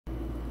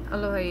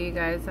Aloha you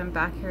guys, I'm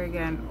back here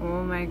again.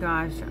 Oh my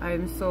gosh,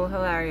 I'm so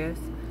hilarious.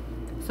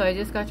 So I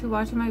just got you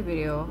watching my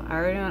video. I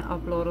already want to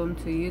upload them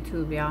to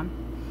YouTube, yeah,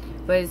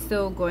 but it's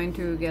still going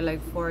to get like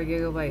 4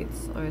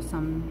 gigabytes or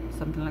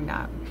something like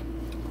that.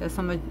 That's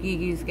how much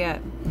giggies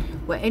get.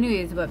 But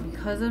anyways,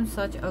 because I'm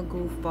such a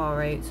goofball,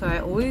 right, so I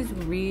always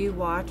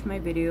re-watch my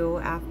video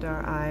after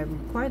I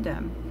record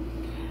them.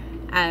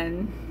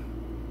 And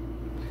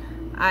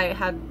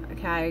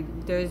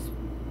there's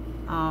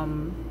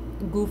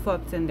goof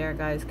ups in there,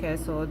 guys. Okay,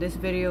 so this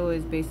video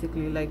is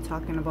basically like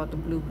talking about the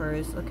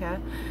bloopers. Okay,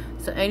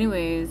 so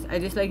anyways, I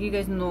just like you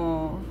guys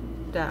know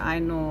that I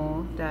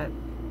know that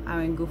I'm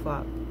in goof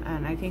up,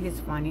 and I think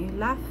it's funny.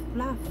 Laugh,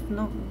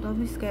 no,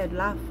 don't be scared.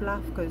 Laugh,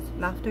 because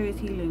laughter is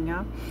healing.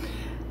 Yeah.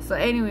 So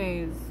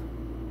anyways,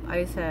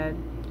 I said,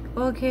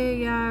 okay,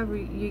 yeah,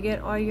 you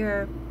get all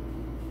your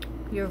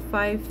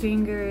 5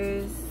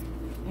 fingers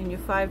and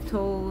your 5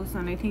 toes,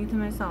 and I think to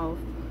myself,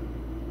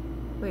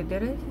 wait,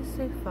 did I just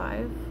say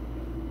 5?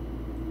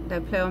 I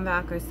play on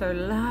back, I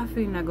started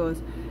laughing. I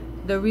goes,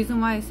 the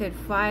reason why I said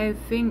 5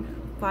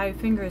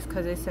 fingers,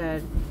 because I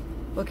said,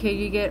 okay,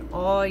 you get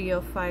all your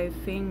 5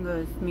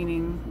 fingers,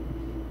 meaning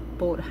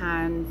both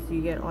hands,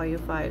 you get all your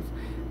 5s.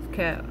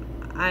 Okay,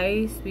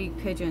 I speak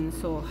pidgin,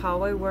 so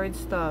how I word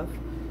stuff,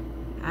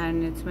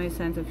 and it's my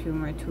sense of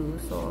humor too.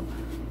 So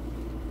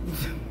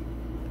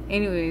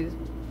anyways,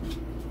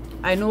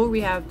 I know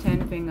we have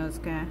 10 fingers,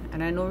 okay,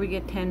 and I know we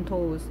get 10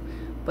 toes.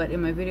 But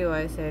in my video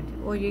I said,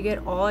 oh, you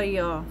get all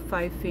your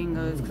 5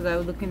 fingers, because I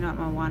was looking at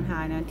my one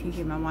hand and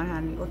teaching my one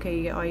hand. Okay,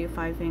 you get all your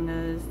 5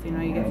 fingers, you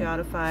know, you get your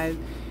out of 5,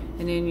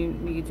 and then you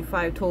get your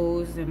 5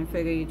 toes, and you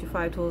figure you get your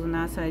 5 toes on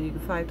that side, you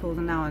get 5 toes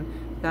on that one.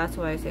 That's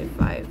why I said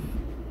 5.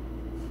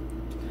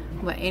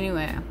 But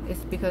anyway,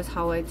 it's because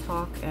how I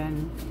talk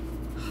and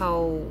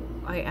how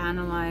I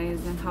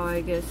analyze and how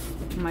I guess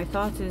my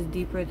thoughts is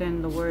deeper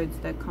than the words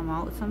that come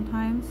out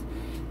sometimes.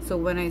 So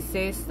when I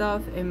say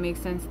stuff, it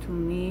makes sense to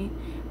me,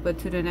 but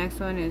to the next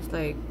one, it's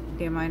like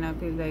they might not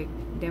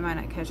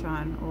catch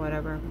on or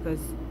whatever, because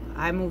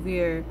I'm over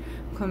here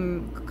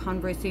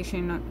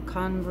conversating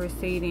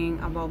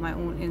about my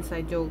own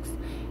inside jokes,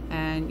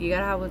 and you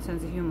gotta have a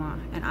sense of humor.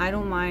 And I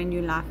don't mind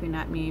you laughing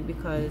at me,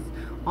 because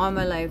all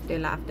my life they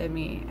laughed at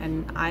me,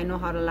 and I know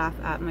how to laugh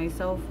at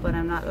myself, but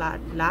I'm not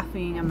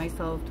laughing at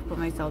myself to put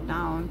myself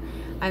down.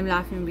 I'm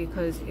laughing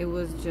because it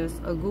was just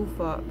a goof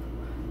up.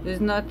 There's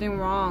nothing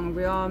wrong.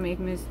 We all make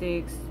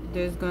mistakes.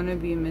 There's gonna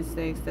be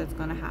mistakes that's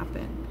gonna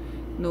happen.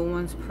 No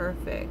one's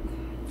perfect.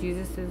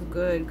 Jesus is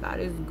good. God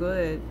is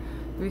good.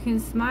 We can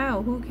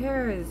smile. Who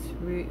cares?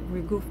 We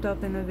goofed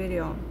up in the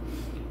video.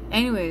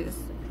 Anyways,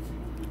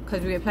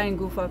 because we're playing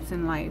goof ups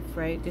in life,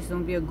 right? Just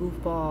don't be a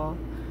goofball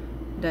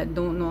that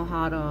don't know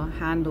how to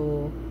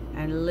handle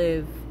and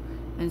live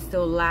and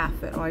still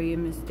laugh at all your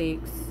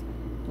mistakes.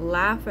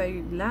 Laugh.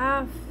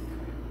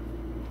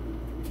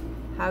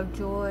 Have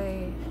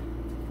joy.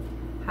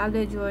 Have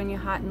that joy in your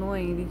heart,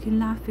 knowing you can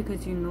laugh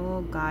because you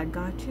know God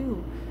got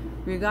you.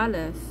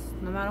 Regardless,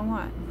 no matter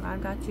what,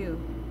 God got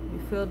you.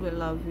 You're filled with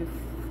love. You're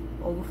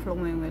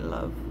overflowing with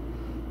love.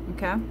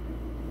 Okay?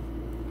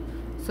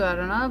 So at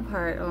another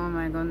part, oh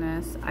my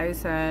goodness, I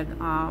said,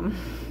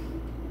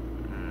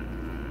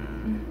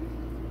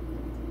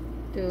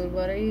 dude,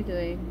 what are you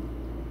doing?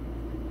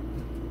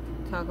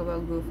 Talk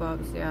about goof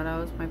ups. Yeah, that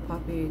was my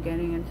puppy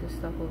getting into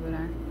stuff over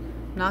there.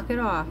 Knock it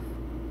off.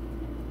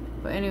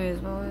 But anyways,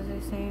 what was I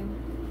saying?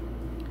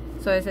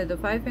 So I said the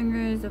 5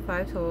 fingers, the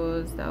 5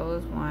 toes, that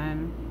was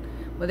one.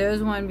 But there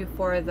was one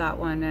before that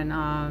one, and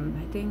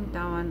I think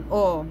that one,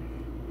 oh,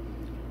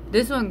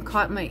 this one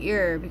caught my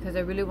ear because I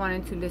really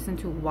wanted to listen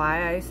to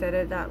why I said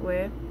it that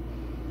way.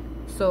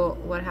 So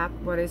what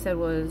I said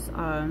was,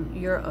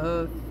 you're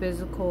a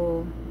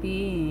physical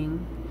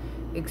being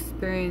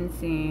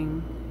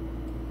experiencing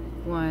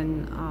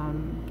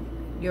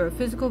you're a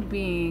physical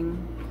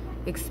being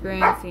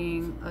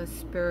experiencing a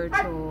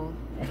spiritual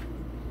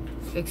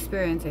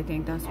experience. I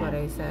think that's what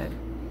I said.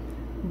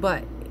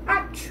 But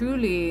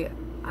truly,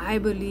 I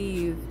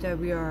believe that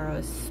we are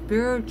a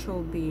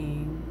spiritual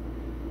being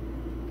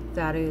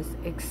that is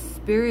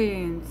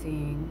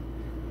experiencing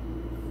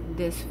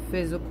this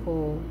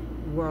physical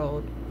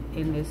world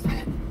in this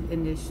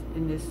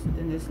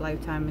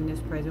lifetime, in this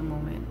present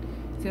moment.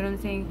 See what I'm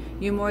saying?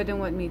 You're more than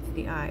what meets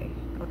the eye.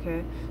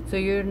 Okay, so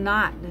you're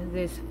not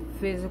this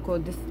physical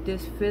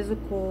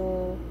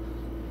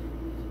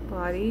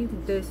body.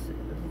 This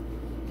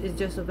is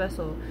just a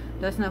vessel.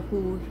 That's not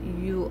who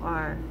you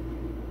are.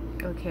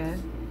 Okay,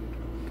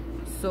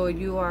 so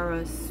you are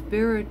a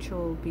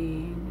spiritual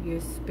being.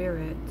 Your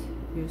spirit,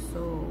 your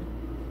soul,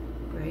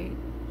 right?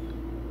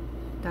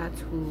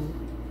 That's who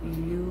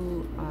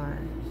you are.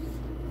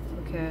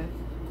 Okay,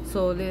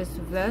 so this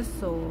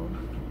vessel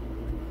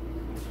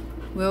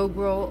will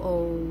grow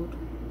old,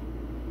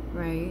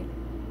 right?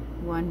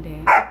 One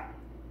day.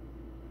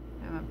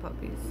 And my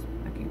puppy's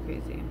acting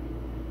crazy.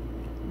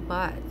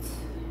 But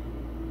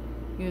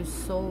your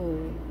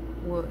soul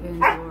will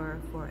endure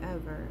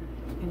forever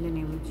in the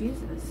name of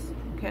Jesus.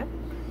 Okay?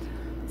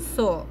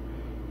 So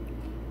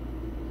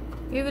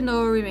even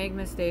though we make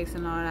mistakes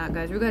and all that,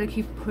 guys, we got to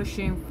keep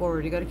pushing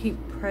forward. You got to keep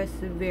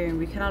persevering.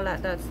 We cannot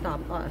let that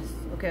stop us,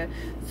 okay?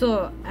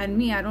 So, and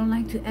me, I don't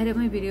like to edit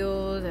my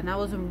videos, and that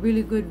was a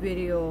really good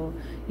video,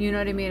 you know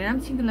what I mean? And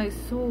I'm thinking like,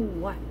 so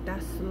what?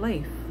 That's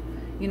life,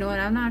 you know? And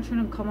I'm not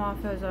trying to come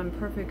off as I'm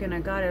perfect and I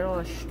got it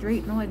all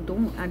straight. No, I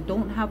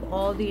don't have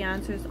all the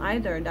answers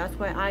either. That's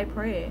why I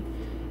pray,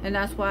 and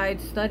that's why I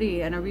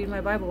study and I read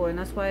my Bible, and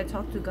that's why I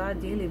talk to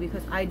God daily,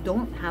 because I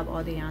don't have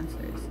all the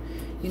answers.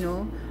 You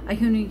know, I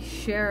can only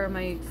share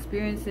my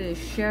experiences,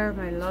 share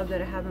my love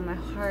that I have in my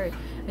heart,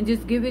 and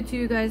just give it to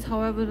you guys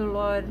however the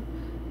Lord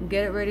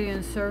get it ready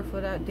and serve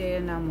for that day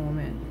and that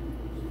moment.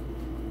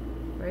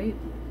 Right?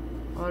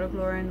 All the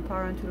glory and the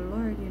power unto the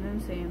Lord, you know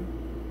what I'm saying?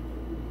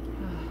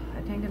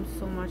 I thank him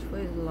so much for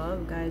his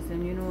love, guys.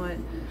 And you know what?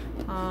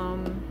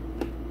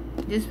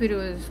 This video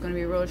is going to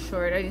be real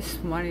short. I just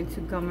wanted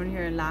to come in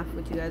here and laugh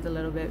with you guys a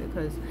little bit,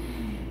 because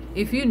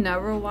if you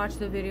never watched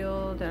the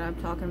video that I'm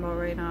talking about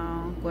right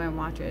now, go and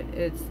watch it.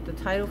 It's the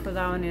title for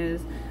that one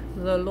is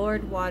 "The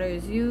Lord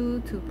Waters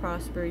You to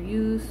Prosper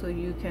You So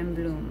You Can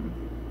Bloom."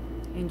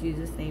 In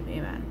Jesus' name,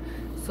 amen.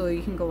 So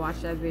you can go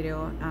watch that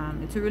video.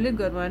 It's a really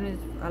good one.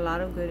 It's a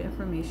lot of good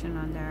information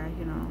on there,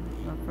 you know,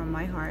 from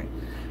my heart,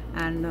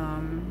 and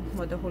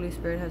what the Holy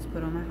Spirit has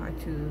put on my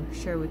heart to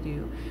share with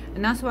you.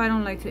 And that's why I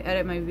don't like to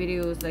edit my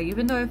videos. Like,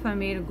 even though if I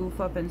made a goof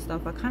up and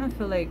stuff, I kind of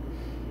feel like,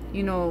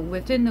 you know,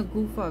 within the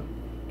goof up,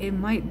 it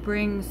might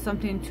bring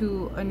something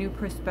to a new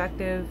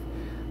perspective,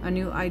 a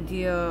new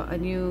idea, a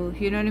new,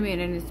 you know what I mean?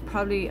 And it's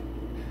probably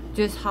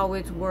just how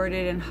it's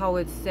worded and how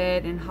it's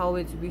said and how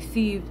it's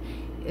received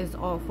is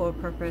all for a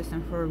purpose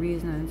and for a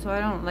reason. So I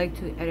don't like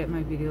to edit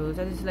my videos.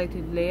 I just like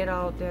to lay it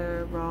out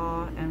there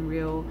raw and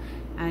real,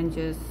 and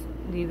just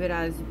leave it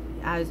as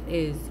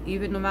is,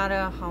 even no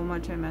matter how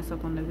much I mess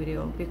up on the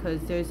video,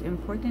 because there's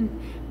important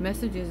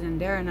messages in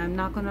there, and I'm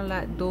not gonna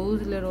let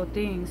those little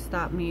things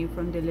stop me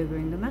from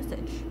delivering the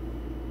message.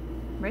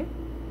 Right?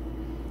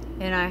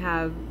 And I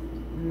have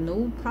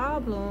no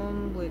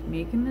problem with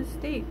making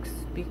mistakes,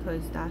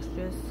 because that's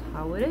just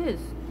how it is.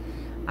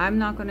 I'm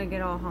not gonna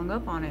get all hung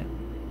up on it.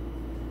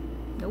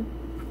 Nope.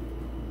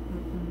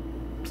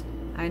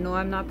 I know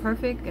I'm not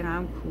perfect, and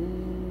I'm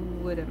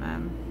cool with it,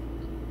 man.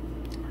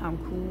 I'm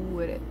cool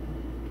with it.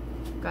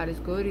 God is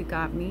good. He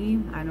got me.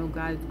 I know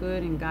God is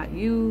good and got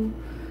you.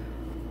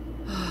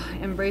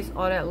 Embrace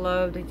all that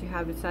love that you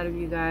have inside of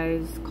you,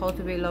 guys.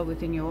 Cultivate love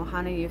within your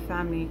ohana, your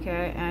family,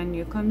 okay, and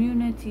your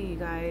community,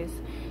 guys.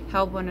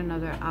 Help one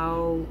another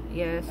out.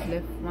 Yes,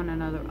 lift one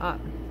another up.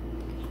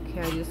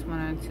 Okay, I just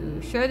wanted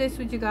to share this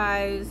with you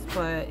guys.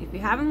 But if you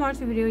haven't watched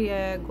the video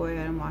yet, go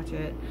ahead and watch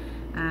it.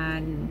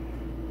 And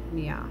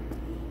yeah,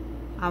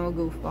 I'm a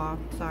goofball.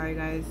 Sorry,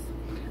 guys.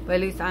 But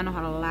at least I know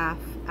how to laugh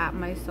at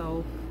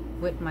myself,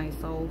 with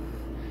myself.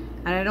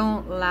 And I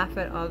don't laugh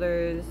at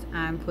others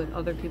and put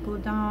other people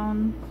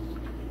down.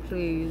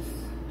 Please.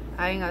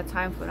 I ain't got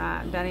time for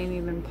that. That ain't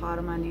even part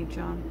of my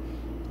nature.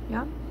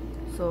 Yeah.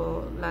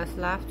 So let's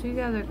laugh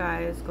together,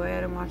 guys. Go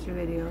ahead and watch the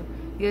video.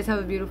 You guys have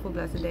a beautiful,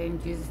 blessed day.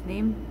 In Jesus'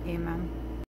 name, amen.